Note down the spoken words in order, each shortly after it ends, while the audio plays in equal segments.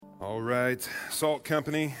All right, Salt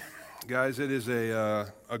Company, guys, it is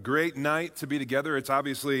a great night to be together. It's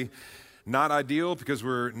obviously not ideal because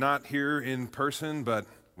we're not here in person, but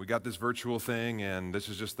we got this virtual thing, and this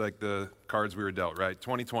is just like the cards we were dealt, right?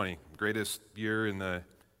 2020, greatest year in the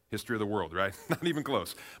history of the world, right? Not even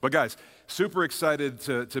close. But guys, super excited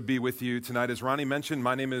to be with you tonight. As Ronnie mentioned,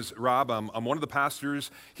 my name is Rob. I'm one of the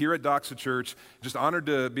pastors here at Doxa Church. Just honored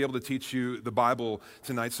to be able to teach you the Bible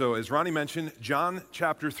tonight. So as Ronnie mentioned, John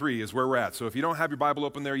chapter 3 is where we're at. So if you don't have your Bible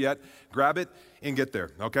open there yet, grab it and get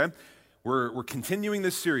there, okay? We're continuing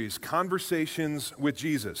this series, Conversations with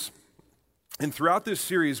Jesus. And throughout this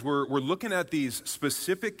series, we're looking at these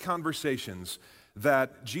specific conversations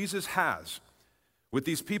that Jesus has with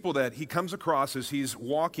these people that he comes across as he's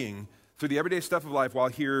walking through the everyday stuff of life while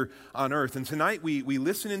here on earth. And tonight we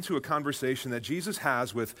listen into a conversation that Jesus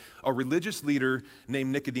has with a religious leader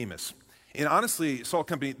named Nicodemus. And honestly, Salt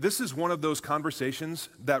Company, this is one of those conversations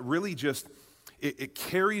that really just, it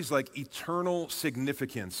carries like eternal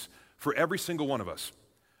significance for every single one of us.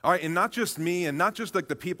 All right, and not just me and not just like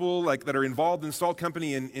the people like that are involved in Salt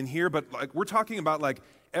Company in here, but like we're talking about like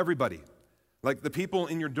everybody. Like the people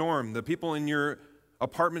in your dorm, the people in your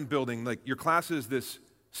apartment building, like your classes, this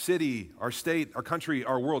city, our state, our country,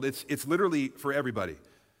 our world. It's literally for everybody.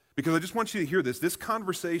 Because I just want you to hear this. This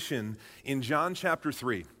conversation in John chapter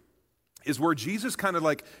 3 is where Jesus kind of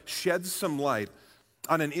like sheds some light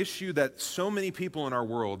on an issue that so many people in our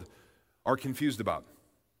world are confused about.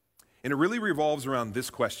 And it really revolves around this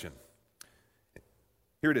question.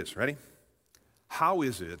 Here it is, ready? How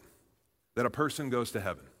is it that a person goes to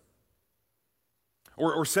heaven?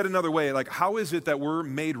 Or said another way, like how is it that we're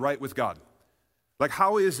made right with God? Like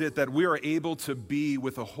how is it that we are able to be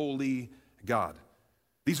with a holy God?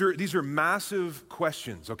 These are massive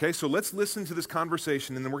questions, okay? So let's listen to this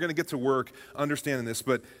conversation and then we're going to get to work understanding this.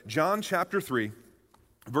 But John chapter 3,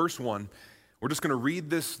 verse 1, we're just going to read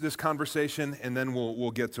this conversation and then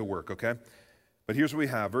we'll get to work, okay? But here's what we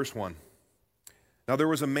have, verse 1. Now there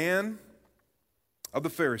was a man of the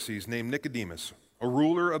Pharisees named Nicodemus, a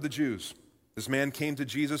ruler of the Jews. This man came to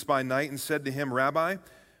Jesus by night and said to him, Rabbi,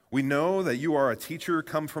 we know that you are a teacher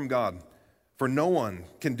come from God, for no one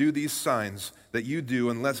can do these signs that you do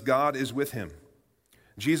unless God is with him.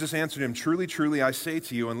 Jesus answered him, Truly, truly, I say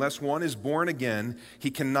to you, unless one is born again,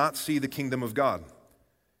 he cannot see the kingdom of God.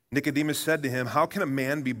 Nicodemus said to him, How can a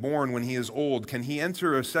man be born when he is old? Can he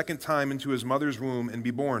enter a second time into his mother's womb and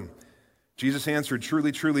be born? Jesus answered,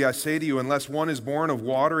 Truly, truly, I say to you, unless one is born of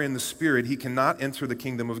water and the Spirit, he cannot enter the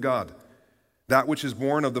kingdom of God. That which is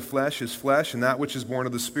born of the flesh is flesh, and that which is born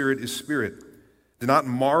of the Spirit is spirit. Do not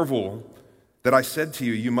marvel that I said to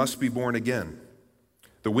you, you must be born again.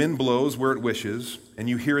 The wind blows where it wishes, and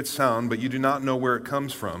you hear its sound, but you do not know where it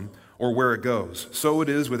comes from or where it goes. So it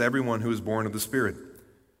is with everyone who is born of the Spirit.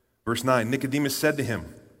 Verse 9, Nicodemus said to him,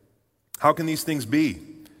 How can these things be?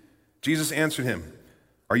 Jesus answered him,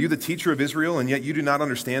 Are you the teacher of Israel, and yet you do not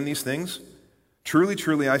understand these things? Truly,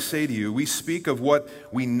 truly, I say to you, we speak of what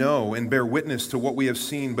we know and bear witness to what we have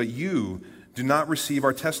seen, but you do not receive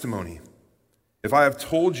our testimony. If I have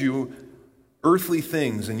told you earthly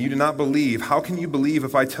things and you do not believe, how can you believe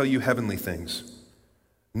if I tell you heavenly things?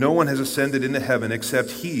 No one has ascended into heaven except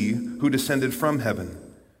he who descended from heaven,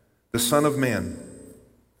 the Son of Man.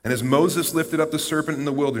 And as Moses lifted up the serpent in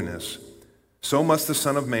the wilderness, so must the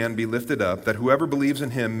Son of Man be lifted up, that whoever believes in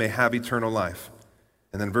him may have eternal life.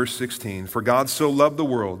 And then verse 16, For God so loved the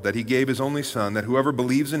world that he gave his only Son, that whoever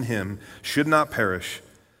believes in him should not perish,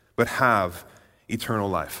 but have eternal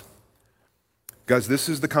life. Guys, this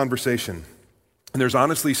is the conversation. And there's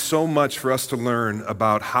honestly so much for us to learn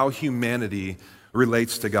about how humanity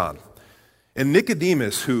relates to God. And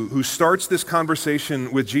Nicodemus, who starts this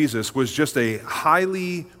conversation with Jesus, was just a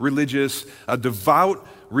highly religious, a devout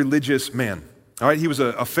religious man. All right, he was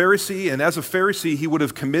a Pharisee, and as a Pharisee, he would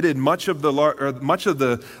have committed much of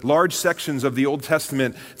the large sections of the Old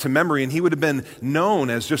Testament to memory, and he would have been known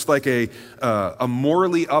as just like a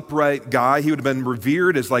morally upright guy. He would have been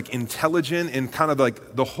revered as like intelligent and kind of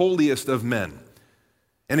like the holiest of men.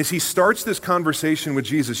 And as he starts this conversation with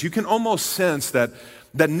Jesus, you can almost sense that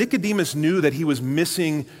Nicodemus knew that he was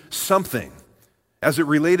missing something as it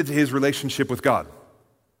related to his relationship with God.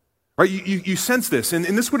 Right? You sense this, and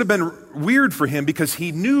this would have been weird for him because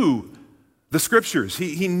he knew the scriptures.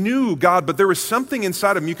 He knew God, but there was something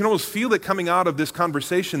inside of him. You can almost feel it coming out of this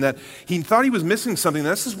conversation that he thought he was missing something.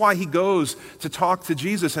 This is why he goes to talk to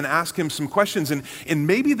Jesus and ask him some questions. And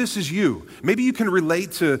maybe this is you. Maybe you can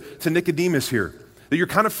relate to Nicodemus here, that you're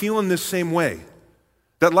kind of feeling this same way.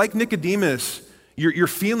 That like Nicodemus, you're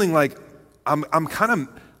feeling like I'm kind of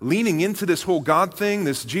leaning into this whole God thing,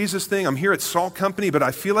 this Jesus thing. I'm here at Salt Company, but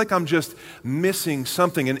I feel like I'm just missing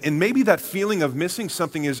something. And maybe that feeling of missing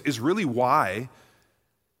something is really why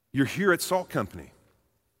you're here at Salt Company.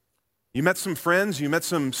 You met some friends, you met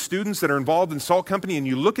some students that are involved in Salt Company, and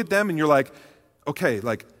you look at them and you're like, okay,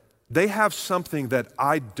 like they have something that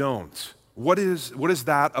I don't. What is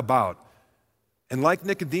that about? And like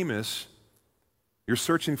Nicodemus, you're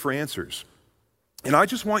searching for answers. And I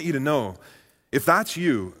just want you to know, if that's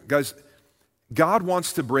you, guys, God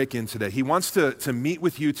wants to break in today. He wants to meet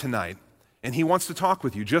with you tonight, and he wants to talk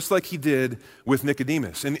with you, just like he did with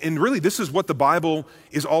Nicodemus. And really, this is what the Bible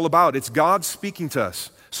is all about. It's God speaking to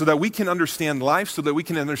us so that we can understand life, so that we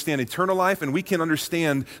can understand eternal life, and we can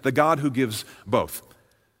understand the God who gives both.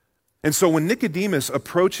 And so when Nicodemus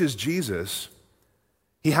approaches Jesus,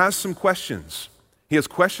 he has some questions. He has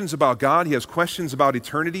questions about God, he has questions about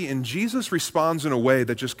eternity, and Jesus responds in a way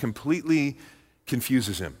that just completely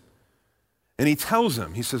confuses him. And he tells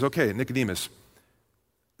him, he says, okay, Nicodemus,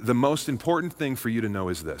 the most important thing for you to know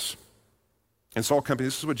is this. And Salt Company,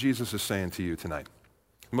 this is what Jesus is saying to you tonight.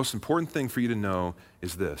 The most important thing for you to know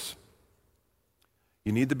is this.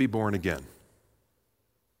 You need to be born again.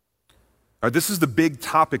 All right, this is the big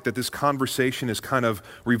topic that this conversation is kind of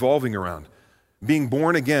revolving around. Being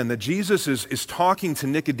born again, that Jesus is talking to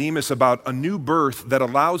Nicodemus about a new birth that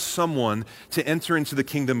allows someone to enter into the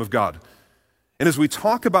kingdom of God. And as we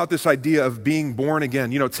talk about this idea of being born again,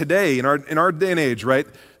 today in our day and age, right,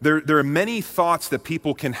 there are many thoughts that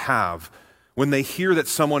people can have when they hear that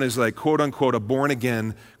someone is like, quote unquote, a born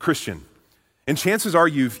again Christian. And chances are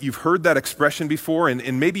you've heard that expression before,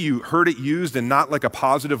 and maybe you heard it used in not like a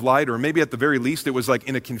positive light, or maybe at the very least it was like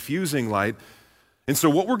in a confusing light. And so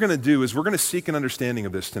what we're going to do is we're going to seek an understanding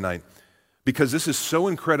of this tonight, because this is so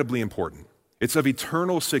incredibly important. It's of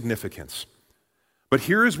eternal significance. But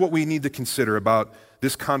here is what we need to consider about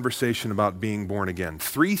this conversation about being born again.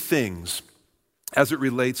 3 things as it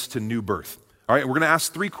relates to new birth. All right, we're going to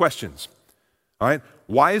ask 3 questions. All right,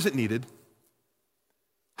 why is it needed?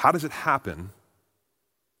 How does it happen?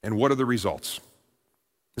 And what are the results?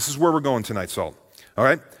 This is where we're going tonight, Salt. All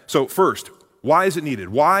right, so first, why is it needed?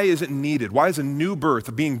 Why is it needed? Why is a new birth,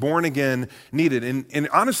 of being born again, needed? And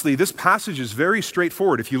honestly, this passage is very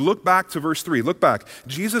straightforward. If you look back to verse 3, look back.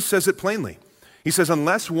 Jesus says it plainly. He says,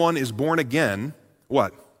 unless one is born again,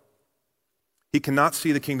 what? He cannot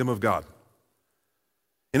see the kingdom of God.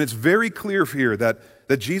 And it's very clear here that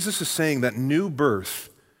Jesus is saying that new birth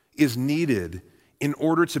is needed in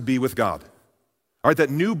order to be with God. All right, that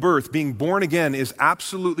new birth, being born again, is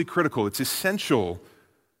absolutely critical. It's essential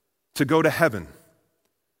to go to heaven.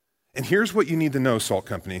 And here's what you need to know, Salt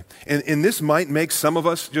Company. And this might make some of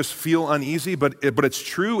us just feel uneasy, but it's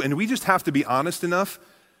true, and we just have to be honest enough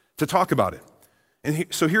to talk about it. And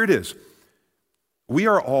so here it is. We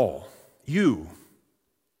are all, you,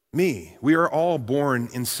 me, we are all born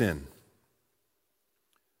in sin.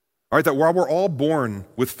 All right, that while we're all born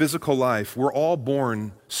with physical life, we're all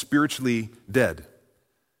born spiritually dead.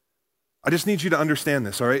 I just need you to understand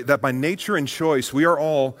this, all right? That by nature and choice, we are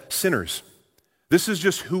all sinners. This is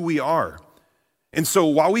just who we are. And so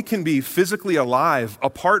while we can be physically alive,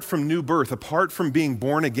 apart from new birth, apart from being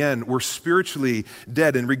born again, we're spiritually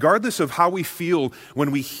dead. And regardless of how we feel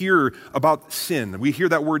when we hear about sin, we hear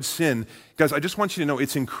that word sin, guys, I just want you to know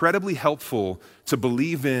it's incredibly helpful to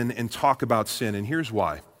believe in and talk about sin. And here's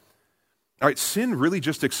why. All right, sin really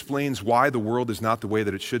just explains why the world is not the way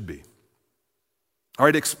that it should be. All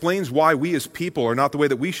right, it explains why we as people are not the way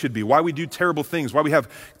that we should be, why we do terrible things, why we have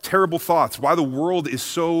terrible thoughts, why the world is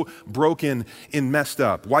so broken and messed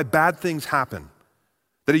up, why bad things happen.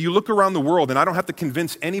 That you look around the world, and I don't have to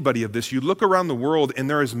convince anybody of this, you look around the world and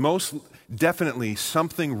there is most definitely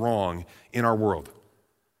something wrong in our world.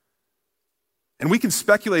 And we can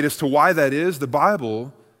speculate as to why that is. The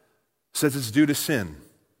Bible says it's due to sin.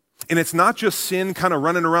 And it's not just sin kind of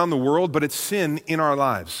running around the world, but it's sin in our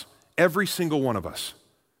lives. Every single one of us.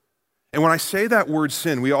 And when I say that word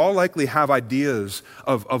sin, we all likely have ideas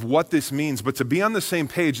of what this means, but to be on the same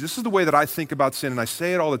page, this is the way that I think about sin, and I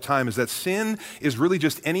say it all the time, is that sin is really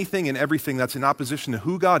just anything and everything that's in opposition to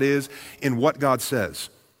who God is and what God says.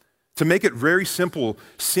 To make it very simple,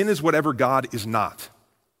 sin is whatever God is not.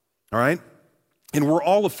 All right? And we're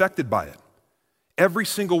all affected by it. Every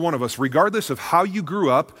single one of us, regardless of how you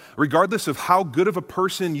grew up, regardless of how good of a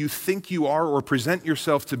person you think you are or present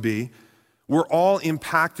yourself to be, we're all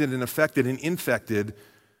impacted and affected and infected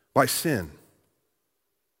by sin.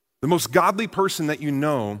 The most godly person that you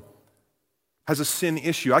know has a sin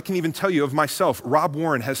issue. I can even tell you of myself, Rob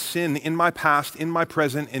Warren has sin in my past, in my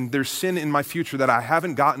present, and there's sin in my future that I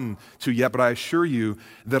haven't gotten to yet, but I assure you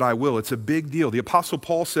that I will. It's a big deal. The Apostle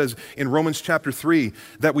Paul says in Romans chapter 3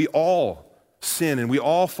 that we all sin and we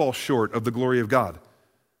all fall short of the glory of God.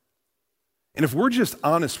 And if we're just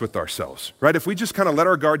honest with ourselves, right, if we just kind of let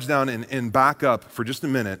our guards down and back up for just a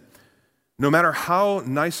minute, no matter how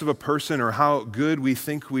nice of a person or how good we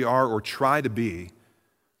think we are or try to be,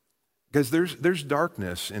 because there's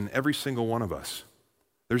darkness in every single one of us.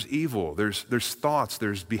 There's evil, there's thoughts,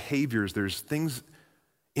 there's behaviors, there's things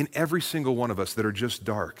in every single one of us that are just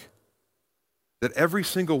dark. That every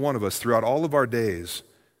single one of us throughout all of our days,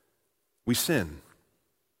 we sin.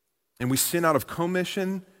 And we sin out of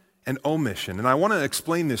commission and omission. And I want to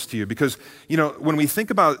explain this to you because, when we think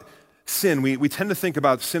about sin, we tend to think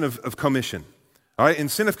about sin of commission. All right,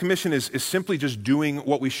 and sin of commission is simply just doing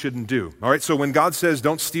what we shouldn't do. All right, so when God says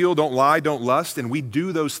don't steal, don't lie, don't lust, and we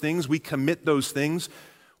do those things, we commit those things,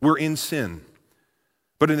 we're in sin.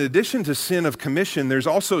 But in addition to sin of commission, there's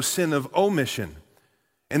also sin of omission.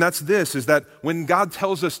 And that's this, is that when God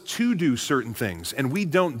tells us to do certain things and we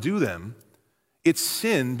don't do them, it's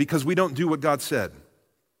sin because we don't do what God said.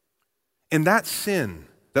 And that sin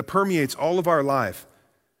that permeates all of our life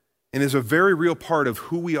and is a very real part of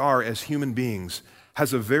who we are as human beings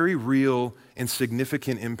has a very real and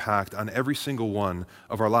significant impact on every single one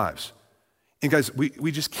of our lives. And guys,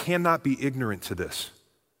 we just cannot be ignorant to this.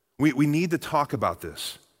 We need to talk about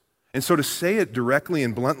this. And so to say it directly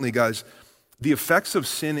and bluntly, guys, the effects of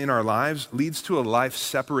sin in our lives leads to a life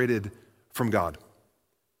separated from God.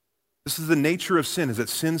 This is the nature of sin, is that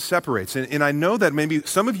sin separates. And I know that maybe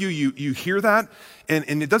some of you hear that,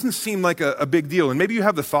 and it doesn't seem like a big deal. And maybe you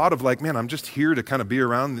have the thought of like, man, I'm just here to kind of be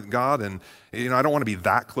around God, and I don't want to be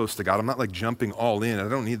that close to God. I'm not like jumping all in. I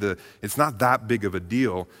don't need it's not that big of a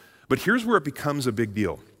deal. But here's where it becomes a big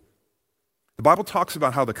deal. The Bible talks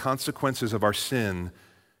about how the consequences of our sin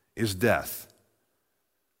is death.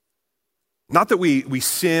 Not that we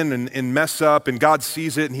sin and mess up and God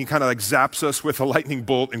sees it and he kind of like zaps us with a lightning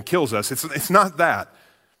bolt and kills us. It's not that.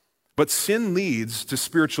 But sin leads to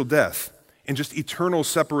spiritual death and just eternal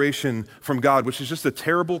separation from God, which is just a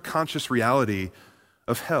terrible conscious reality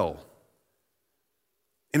of hell.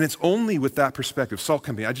 And it's only with that perspective, Salt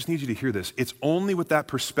Company, I just need you to hear this. It's only with that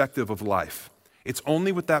perspective of life. It's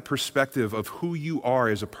only with that perspective of who you are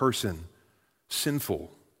as a person,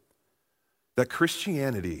 sinful, that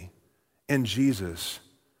Christianity and Jesus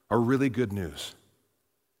are really good news.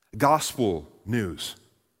 Gospel news.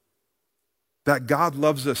 That God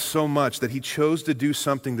loves us so much that he chose to do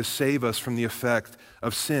something to save us from the effect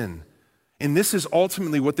of sin. And this is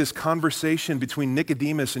ultimately what this conversation between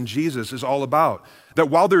Nicodemus and Jesus is all about. That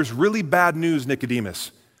while there's really bad news,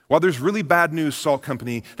 Nicodemus, while there's really bad news, Salt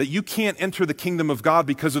Company, that you can't enter the kingdom of God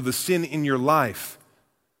because of the sin in your life,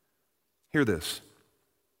 hear this.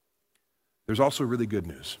 There's also really good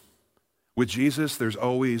news. With Jesus, there's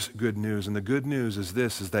always good news. And the good news is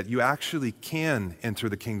this, is that you actually can enter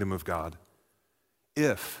the kingdom of God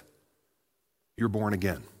if you're born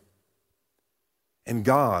again. And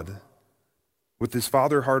God, with his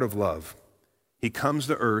Father heart of love, he comes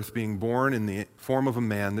to earth being born in the form of a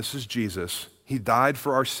man. This is Jesus. He died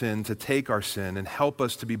for our sin, to take our sin and help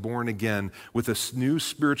us to be born again with a new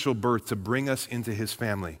spiritual birth to bring us into his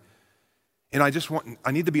family. And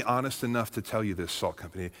I need to be honest enough to tell you this, Salt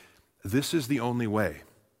Company. This is the only way.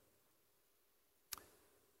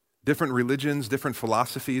 Different religions, different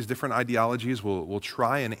philosophies, different ideologies will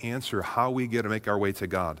try and answer how we get to make our way to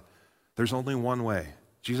God. There's only one way.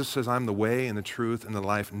 Jesus says, I'm the way and the truth and the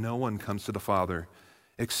life. No one comes to the Father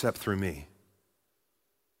except through me.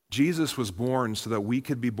 Jesus was born so that we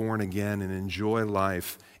could be born again and enjoy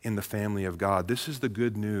life in the family of God. This is the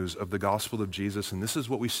good news of the gospel of Jesus, and this is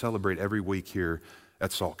what we celebrate every week here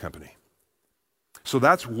at Salt Company. So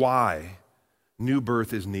that's why new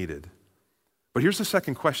birth is needed. But here's the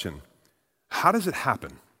second question. How does it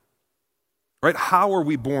happen? Right? How are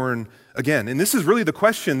we born again? And this is really the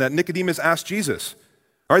question that Nicodemus asked Jesus.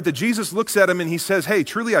 All right, that Jesus looks at him and he says, hey,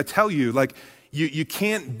 truly I tell you, like you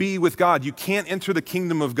can't be with God. You can't enter the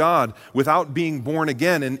kingdom of God without being born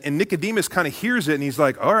again. And Nicodemus kind of hears it and he's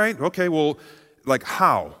like, all right, okay, well, like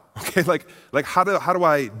how? Okay, like how do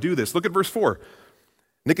I do this? Look at verse 4.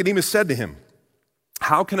 Nicodemus said to him,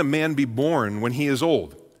 how can a man be born when he is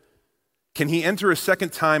old? Can he enter a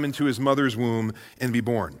second time into his mother's womb and be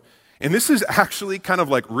born? And this is actually kind of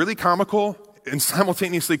like really comical and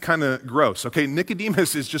simultaneously kind of gross. Okay,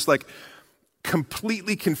 Nicodemus is just like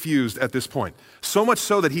completely confused at this point. So much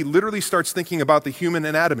so that he literally starts thinking about the human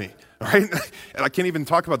anatomy. right? And I can't even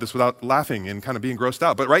talk about this without laughing and kind of being grossed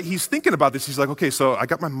out. But, right, he's thinking about this. He's like, okay, so I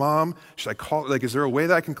got my mom. Should I call, like, is there a way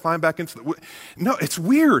that I can climb back into the... No, it's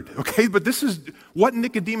weird, okay? But this is what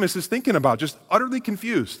Nicodemus is thinking about, just utterly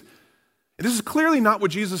confused. And this is clearly not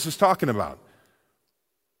what Jesus is talking about.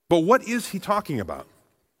 But what is he talking about?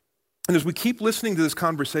 And as we keep listening to this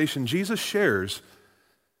conversation, Jesus shares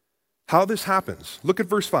how this happens. Look at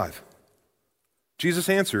verse 5. Jesus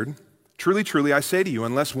answered, "Truly, truly, I say to you,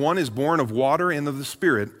 unless one is born of water and of the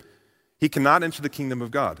Spirit, he cannot enter the kingdom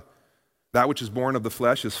of God. That which is born of the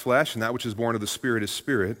flesh is flesh, and that which is born of the Spirit is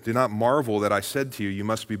spirit. Do not marvel that I said to you, you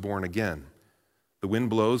must be born again. The wind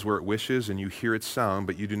blows where it wishes, and you hear its sound,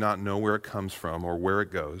 but you do not know where it comes from or where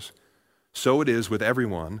it goes. So it is with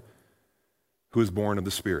everyone who is born of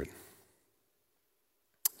the Spirit."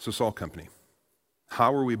 So, Salt Company,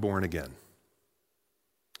 how are we born again?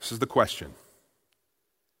 This is the question.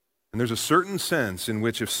 And there's a certain sense in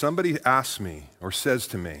which if somebody asks me or says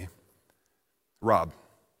to me, "Rob,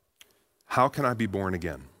 how can I be born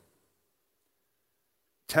again?"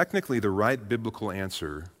 Technically, the right biblical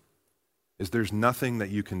answer is there's nothing that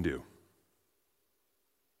you can do.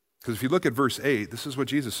 Because if you look at verse 8, this is what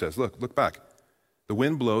Jesus says. Look back. The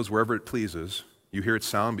wind blows wherever it pleases. You hear its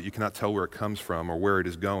sound, but you cannot tell where it comes from or where it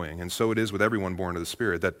is going. And so it is with everyone born of the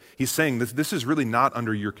Spirit. That he's saying this is really not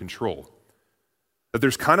under your control. That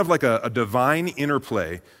there's kind of like a divine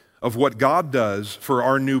interplay of what God does for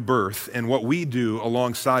our new birth and what we do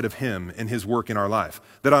alongside of him and his work in our life.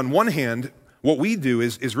 That on one hand, what we do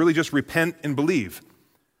is really just repent and believe.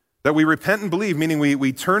 That we repent and believe, meaning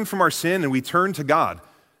we turn from our sin and we turn to God.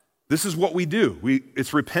 This is what we do.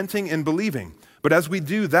 It's repenting and believing. But as we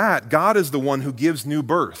do that, God is the one who gives new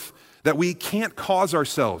birth. That we can't cause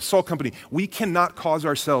ourselves. Salt Company, we cannot cause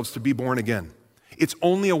ourselves to be born again. It's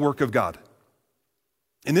only a work of God.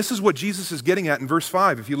 And this is what Jesus is getting at in verse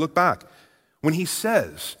 5, if you look back. When he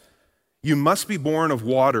says, you must be born of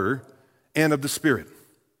water and of the Spirit.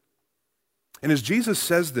 And as Jesus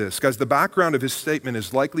says this, guys, the background of his statement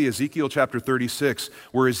is likely Ezekiel chapter 36,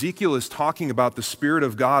 where Ezekiel is talking about the Spirit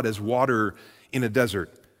of God as water in a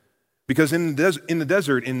desert. Because in the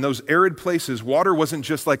desert, in those arid places, water wasn't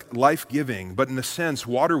just like life-giving, but in a sense,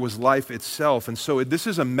 water was life itself. And so this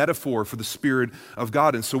is a metaphor for the Spirit of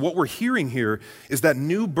God. And so what we're hearing here is that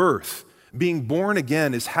new birth, being born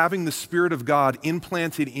again, is having the Spirit of God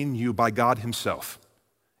implanted in you by God himself.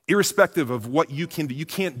 Irrespective of what you can do, you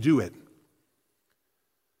can't do it.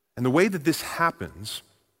 And the way that this happens,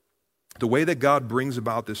 the way that God brings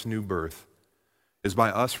about this new birth, is by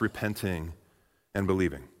us repenting and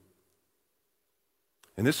believing.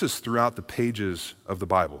 And this is throughout the pages of the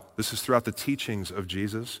Bible. This is throughout the teachings of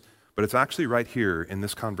Jesus, but it's actually right here in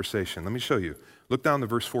this conversation. Let me show you. Look down to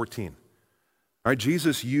verse 14. All right,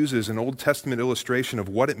 Jesus uses an Old Testament illustration of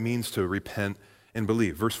what it means to repent and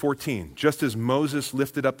believe. Verse 14, just as Moses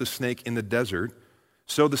lifted up the snake in the desert,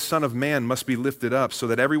 so the Son of Man must be lifted up so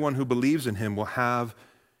that everyone who believes in him will have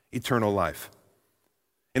eternal life.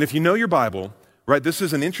 And if you know your Bible, right, this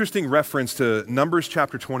is an interesting reference to Numbers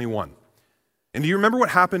chapter 21. And do you remember what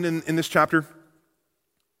happened in this chapter?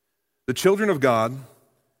 The children of God,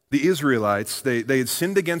 the Israelites, they had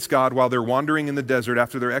sinned against God while they're wandering in the desert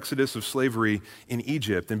after their exodus of slavery in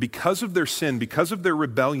Egypt. And because of their sin, because of their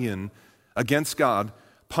rebellion against God,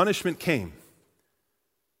 punishment came.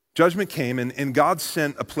 Judgment came, and God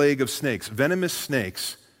sent a plague of snakes, venomous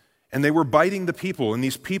snakes, and they were biting the people, and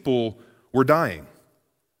these people were dying.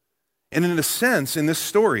 And in a sense, in this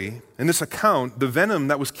story, in this account, the venom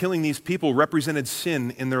that was killing these people represented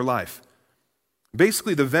sin in their life.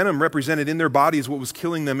 Basically, the venom represented in their bodies what was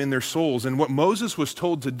killing them in their souls. And what Moses was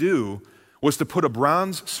told to do was to put a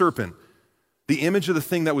bronze serpent, the image of the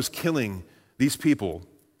thing that was killing these people,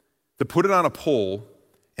 to put it on a pole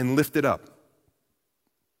and lift it up.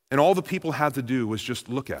 And all the people had to do was just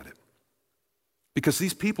look at it. Because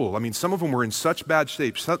these people, I mean, some of them were in such bad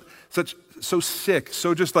shape, so sick,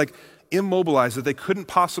 so just like immobilized that they couldn't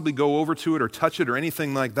possibly go over to it or touch it or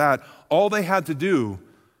anything like that. All they had to do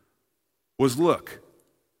was look.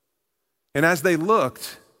 And as they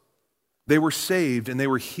looked, they were saved and they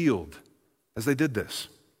were healed as they did this.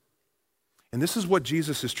 And this is what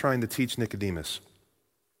Jesus is trying to teach Nicodemus.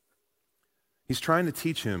 He's trying to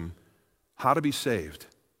teach him how to be saved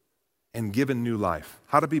and given new life,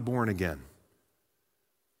 how to be born again.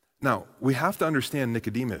 Now, we have to understand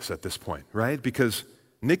Nicodemus at this point, right? Because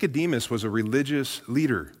Nicodemus was a religious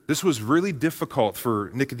leader. This was really difficult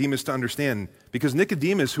for Nicodemus to understand because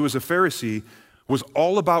Nicodemus, who was a Pharisee, was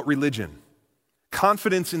all about religion,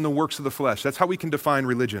 confidence in the works of the flesh. That's how we can define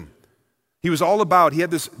religion. He was all about, he had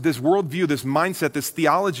this worldview, this mindset, this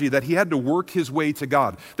theology that he had to work his way to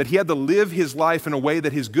God, that he had to live his life in a way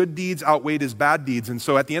that his good deeds outweighed his bad deeds. And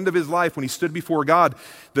so at the end of his life, when he stood before God,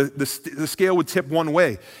 the scale would tip one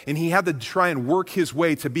way, and he had to try and work his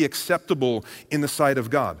way to be acceptable in the sight of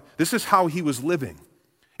God. This is how he was living.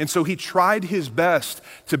 And so he tried his best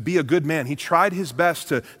to be a good man. He tried his best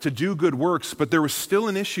to do good works, but there was still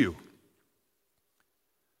an issue.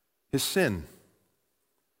 His sin.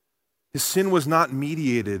 His sin was not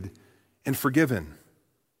mediated and forgiven.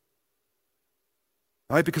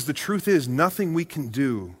 Right? Because the truth is, nothing we can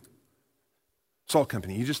do. Salt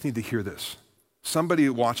Company, you just need to hear this. Somebody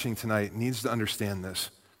watching tonight needs to understand this.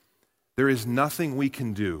 There is nothing we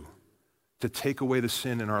can do to take away the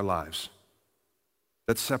sin in our lives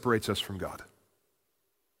that separates us from God.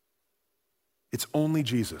 It's only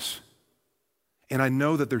Jesus. And I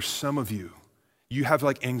know that there's some of you, you have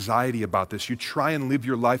like anxiety about this. You try and live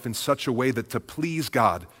your life in such a way that to please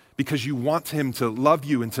God because you want him to love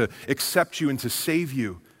you and to accept you and to save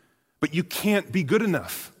you. But you can't be good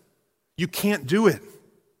enough. You can't do it.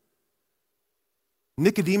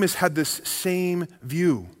 Nicodemus had this same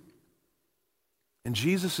view. And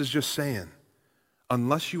Jesus is just saying,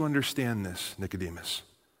 unless you understand this, Nicodemus,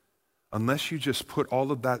 unless you just put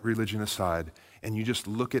all of that religion aside and you just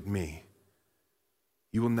look at me,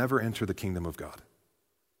 you will never enter the kingdom of God.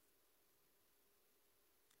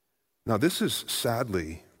 Now, this is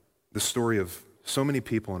sadly the story of so many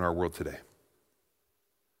people in our world today.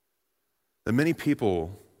 That many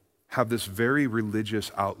people have this very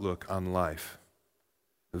religious outlook on life,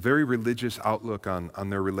 a very religious outlook on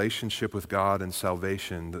their relationship with God and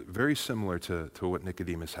salvation, very similar to what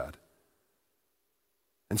Nicodemus had.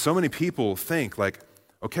 And so many people think like,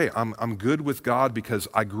 okay, I'm good with God because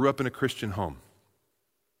I grew up in a Christian home.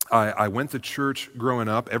 I went to church growing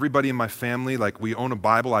up. Everybody in my family, like we own a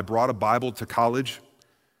Bible. I brought a Bible to college.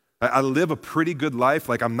 I live a pretty good life.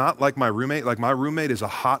 Like I'm not like my roommate. Like my roommate is a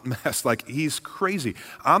hot mess. Like he's crazy.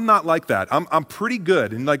 I'm not like that. I'm pretty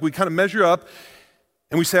good. And like we kind of measure up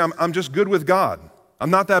and we say, I'm just good with God. I'm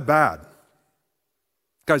not that bad.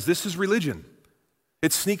 Guys, this is religion.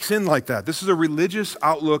 It sneaks in like that. This is a religious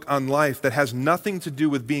outlook on life that has nothing to do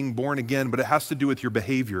with being born again, but it has to do with your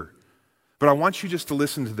behavior. But I want you just to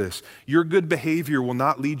listen to this. Your good behavior will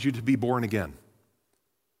not lead you to be born again.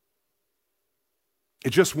 It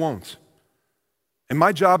just won't. And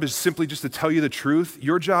my job is simply just to tell you the truth.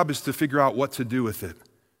 Your job is to figure out what to do with it.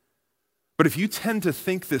 But if you tend to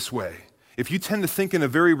think this way, if you tend to think in a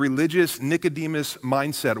very religious Nicodemus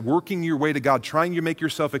mindset, working your way to God, trying to make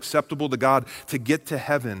yourself acceptable to God to get to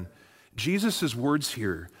heaven, Jesus' words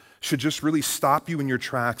here should just really stop you in your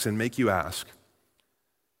tracks and make you ask,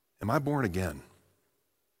 am I born again?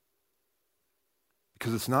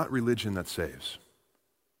 Because it's not religion that saves.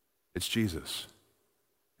 It's Jesus.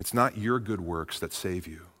 It's not your good works that save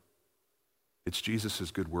you. It's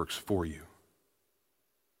Jesus' good works for you.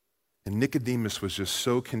 And Nicodemus was just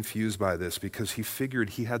so confused by this because he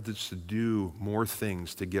figured he had to do more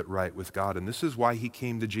things to get right with God. And this is why he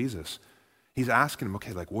came to Jesus. He's asking him,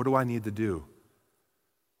 okay, like, what do I need to do?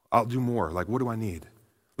 I'll do more. Like, what do I need?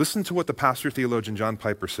 Listen to what the pastor theologian John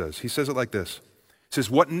Piper says. He says it like this. He says,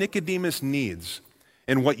 what Nicodemus needs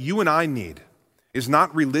and what you and I need is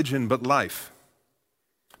not religion, but life.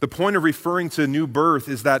 The point of referring to new birth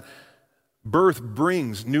is that birth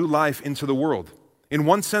brings new life into the world. In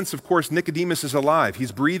one sense, of course, Nicodemus is alive.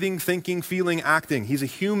 He's breathing, thinking, feeling, acting. He's a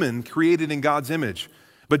human created in God's image.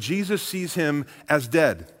 But Jesus sees him as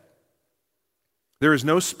dead. There is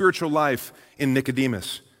no spiritual life in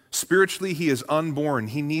Nicodemus. Spiritually, he is unborn.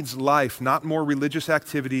 He needs life, not more religious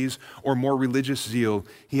activities or more religious zeal.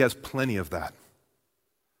 He has plenty of that.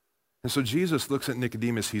 And so Jesus looks at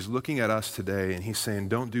Nicodemus. He's looking at us today, and he's saying,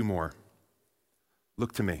 don't do more.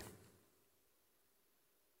 Look to me.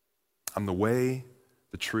 I'm the way,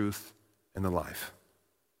 the truth, and the life.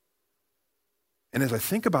 And as I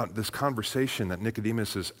think about this conversation that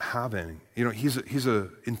Nicodemus is having, you know, he's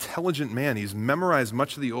an intelligent man. He's memorized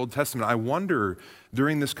much of the Old Testament. I wonder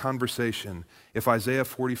during this conversation if Isaiah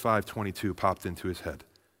 45:22 popped into his head.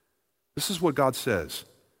 This is what God says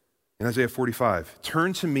in Isaiah 45.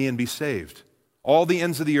 Turn to me and be saved, all the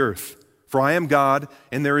ends of the earth, for I am God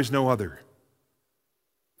and there is no other.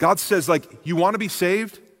 God says, like, you want to be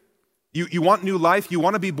saved? You want new life? You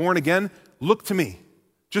want to be born again? Look to me.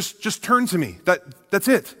 Just turn to me. That's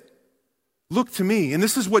it. Look to me. And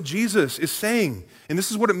this is what Jesus is saying. And this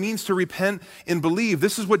is what it means to repent and believe.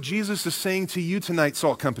 This is what Jesus is saying to you tonight,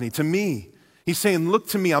 Salt Company, to me. He's saying, look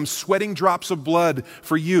to me. I'm sweating drops of blood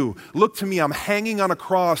for you. Look to me. I'm hanging on a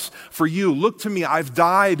cross for you. Look to me. I've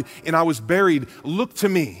died and I was buried. Look to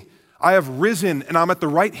me. I have risen and I'm at the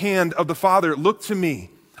right hand of the Father. Look to me.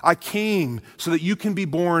 I came so that you can be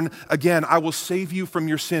born again. I will save you from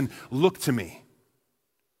your sin. Look to me.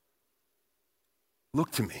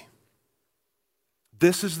 Look to me.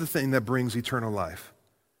 This is the thing that brings eternal life.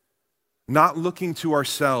 Not looking to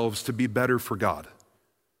ourselves to be better for God,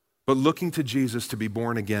 but looking to Jesus to be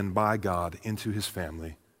born again by God into his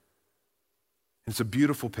family. It's a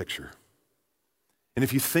beautiful picture. And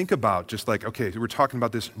if you think about just like, okay, we're talking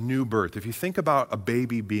about this new birth. If you think about a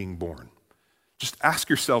baby being born, just ask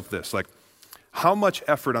yourself this, like, how much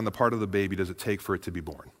effort on the part of the baby does it take for it to be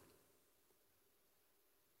born?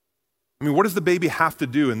 I mean, what does the baby have to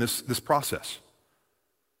do in this process?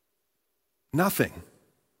 Nothing,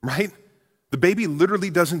 right? The baby literally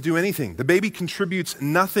doesn't do anything. The baby contributes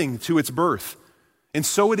nothing to its birth. And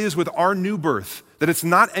so it is with our new birth, that it's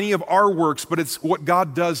not any of our works, but it's what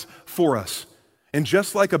God does for us. And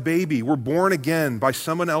just like a baby, we're born again by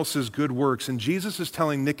someone else's good works. And Jesus is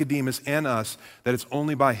telling Nicodemus and us that it's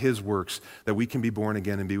only by his works that we can be born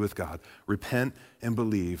again and be with God. Repent and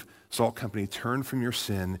believe. Salt Company, turn from your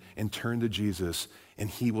sin and turn to Jesus, and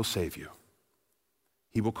he will save you.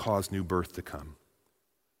 He will cause new birth to come.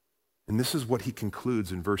 And this is what he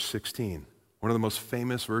concludes in verse 16, one of the most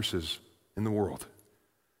famous verses in the world.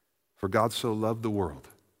 For God so loved the world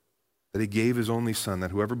that he gave his only Son,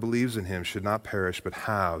 that whoever believes in him should not perish but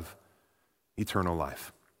have eternal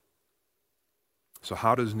life. So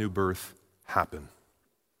how does new birth happen?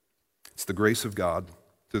 It's the grace of God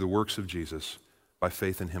through the works of Jesus by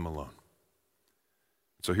faith in him alone.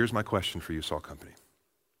 So here's my question for you, Salt Company.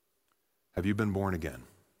 Have you been born again?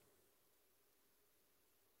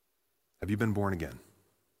 Have you been born again?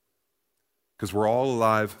 Because we're all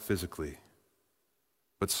alive physically,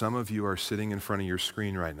 but some of you are sitting in front of your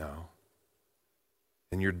screen right now,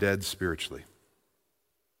 and you're dead spiritually.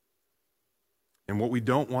 And what we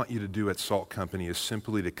don't want you to do at Salt Company is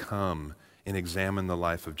simply to come and examine the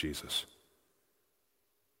life of Jesus.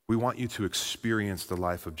 We want you to experience the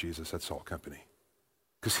life of Jesus at Salt Company.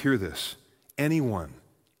 Because hear this, anyone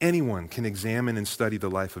can examine and study the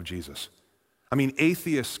life of Jesus. I mean,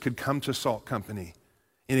 atheists could come to Salt Company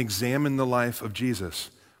and examine the life of Jesus,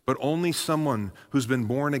 but only someone who's been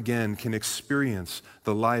born again can experience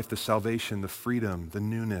the life, the salvation, the freedom, the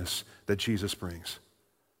newness that Jesus brings.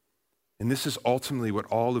 And this is ultimately what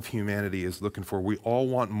all of humanity is looking for. We all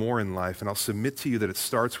want more in life, and I'll submit to you that it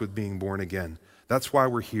starts with being born again. That's why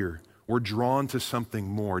we're here. We're drawn to something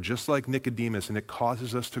more, just like Nicodemus, and it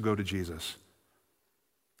causes us to go to Jesus.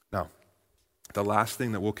 Now, the last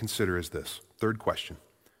thing that we'll consider is this. Third question.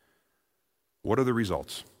 What are the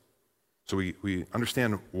results? So we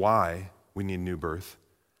understand why we need new birth,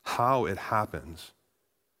 how it happens,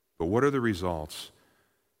 but what are the results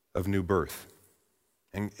of new birth?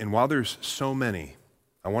 And while there's so many,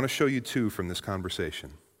 I want to show you two from this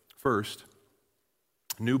conversation. First,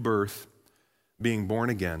 new birth, being born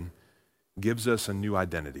again, gives us a new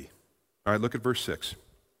identity. All right, look at verse 6.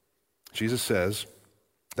 Jesus says,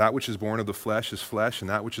 that which is born of the flesh is flesh, and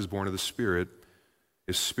that which is born of the Spirit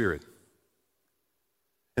is spirit.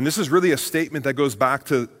 And this is really a statement that goes back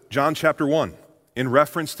to John chapter 1 in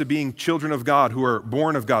reference to being children of God who are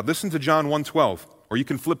born of God. Listen to John 1:12, or you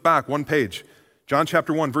can flip back one page. John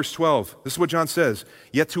chapter 1, verse 12. This is what John says.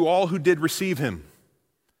 Yet to all who did receive him,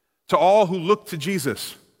 to all who looked to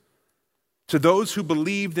Jesus, to those who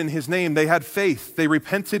believed in his name, they had faith, they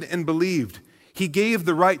repented and believed. He gave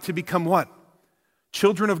the right to become what?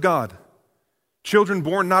 Children of God. Children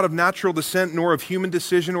born not of natural descent, nor of human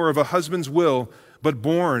decision or of a husband's will, but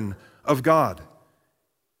born of God.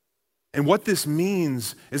 And what this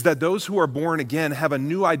means is that those who are born again have a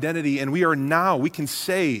new identity, and we can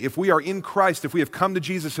say, if we are in Christ, if we have come to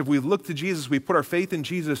Jesus, if we look to Jesus, we put our faith in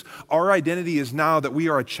Jesus, our identity is now that we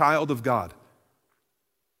are a child of God.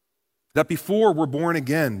 That before we're born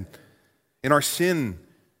again and our sin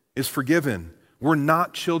is forgiven, we're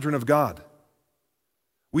not children of God.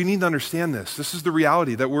 We need to understand this. This is the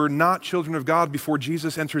reality, that we're not children of God before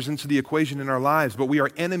Jesus enters into the equation in our lives, but we are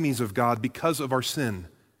enemies of God because of our sin.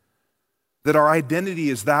 That our identity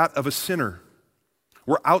is that of a sinner.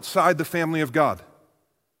 We're outside the family of God.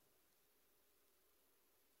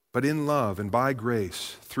 But in love and by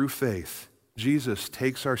grace, through faith, Jesus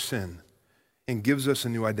takes our sin and gives us a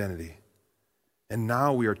new identity. And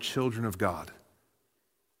now we are children of God.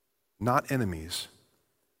 Not enemies,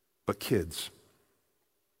 but kids.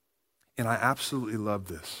 And I absolutely love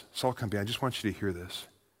this. Salt Company, I just want you to hear this.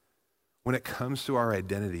 When it comes to our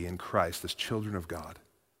identity in Christ as children of God,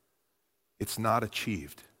 it's not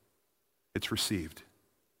achieved, it's received.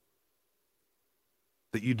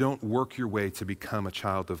 That you don't work your way to become a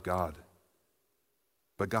child of God,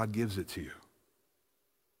 but God gives it to you.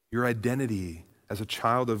 Your identity as a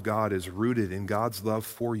child of God is rooted in God's love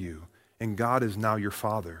for you, and God is now your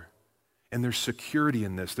Father. And there's security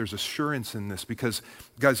in this, there's assurance in this, because,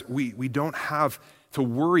 guys, we don't have to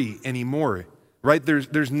worry anymore, right?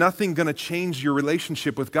 There's nothing going to change your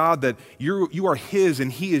relationship with God, that you are His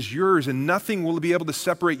and He is yours, and nothing will be able to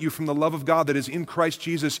separate you from the love of God that is in Christ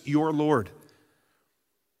Jesus, your Lord.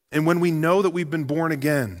 And when we know that we've been born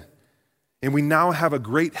again, and we now have a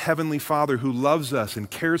great heavenly Father who loves us and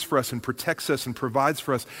cares for us and protects us and provides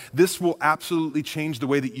for us, this will absolutely change the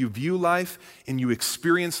way that you view life and you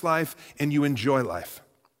experience life and you enjoy life.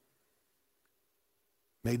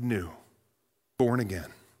 Made new, born again.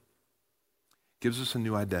 Gives us a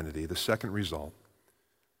new identity. The second result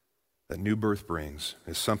that new birth brings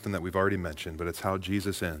is something that we've already mentioned, but it's how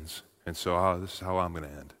Jesus ends. And so this is how I'm going to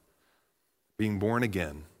end. Being born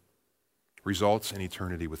again results in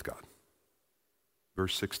eternity with God.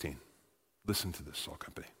 Verse 16. Listen to this, Salt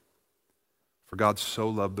Company. For God so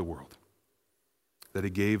loved the world that He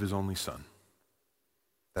gave His only Son,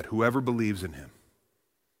 that whoever believes in Him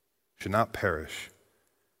should not perish,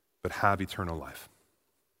 but have eternal life.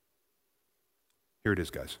 Here it is,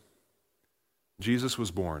 guys. Jesus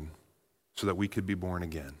was born so that we could be born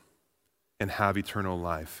again and have eternal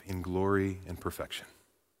life in glory and perfection.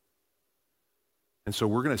 And so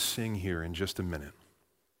we're going to sing here in just a minute.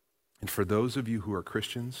 And for those of you who are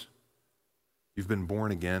Christians, you've been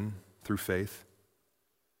born again through faith,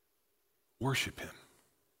 worship Him.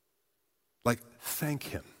 Like, thank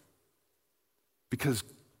Him. Because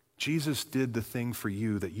Jesus did the thing for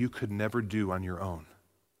you that you could never do on your own.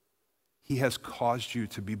 He has caused you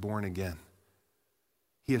to be born again.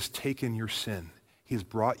 He has taken your sin. He has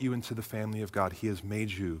brought you into the family of God. He has made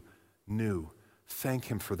you new. Thank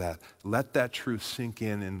Him for that. Let that truth sink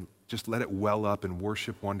in and just let it well up in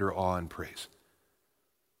worship, wonder, awe, and praise.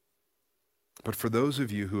 But for those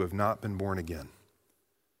of you who have not been born again,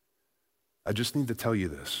 I just need to tell you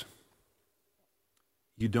this.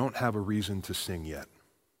 You don't have a reason to sing yet.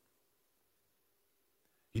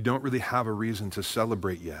 You don't really have a reason to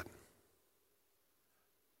celebrate yet.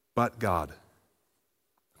 But God.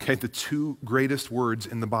 Okay, the two greatest words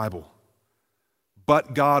in the Bible.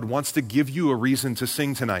 But God wants to give you a reason to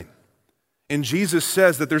sing tonight. And Jesus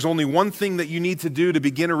says that there's only one thing that you need to do to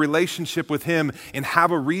begin a relationship with Him and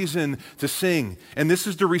have a reason to sing. And this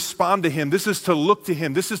is to respond to Him. This is to look to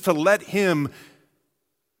Him. This is to let Him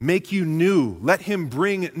make you new. Let Him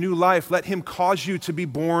bring new life. Let Him cause you to be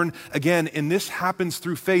born again. And this happens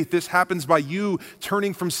through faith. This happens by you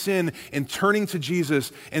turning from sin and turning to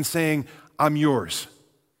Jesus and saying, I'm yours.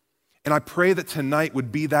 And I pray that tonight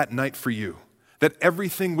would be that night for you. That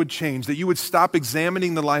everything would change, that you would stop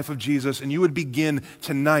examining the life of Jesus and you would begin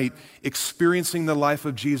tonight experiencing the life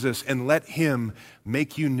of Jesus and let Him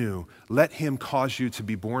make you new. Let Him cause you to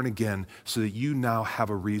be born again so that you now have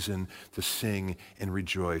a reason to sing and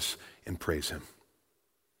rejoice and praise Him.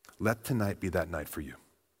 Let tonight be that night for you.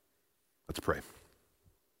 Let's pray.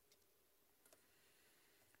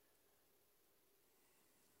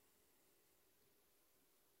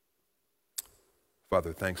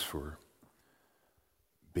 Father, thanks for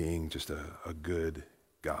being just a good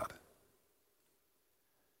God.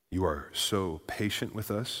 You are so patient with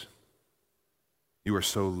us. You are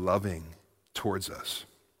so loving towards us.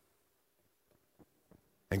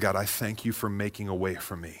 And God, I thank You for making a way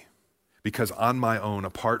for me. Because on my own,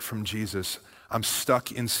 apart from Jesus, I'm stuck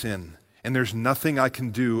in sin. And there's nothing I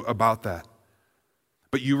can do about that.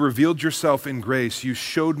 But You revealed Yourself in grace. You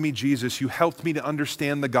showed me Jesus. You helped me to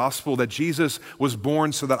understand the gospel, that Jesus was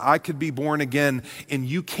born so that I could be born again. And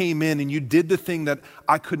You came in and You did the thing that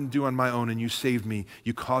I couldn't do on my own, and You saved me.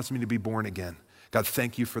 You caused me to be born again. God,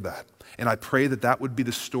 thank You for that. And I pray that that would be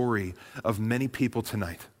the story of many people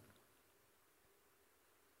tonight.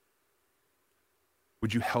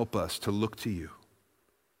 Would You help us to look to You,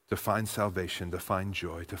 to find salvation, to find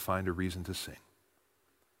joy, to find a reason to sing.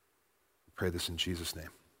 Pray this in Jesus' name.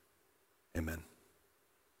 Amen.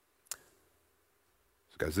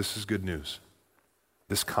 So guys, this is good news.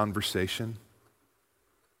 This conversation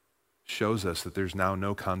shows us that there's now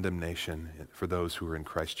no condemnation for those who are in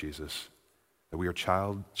Christ Jesus, that we are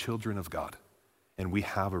children of God, and we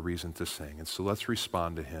have a reason to sing. And so let's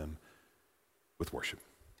respond to Him with worship.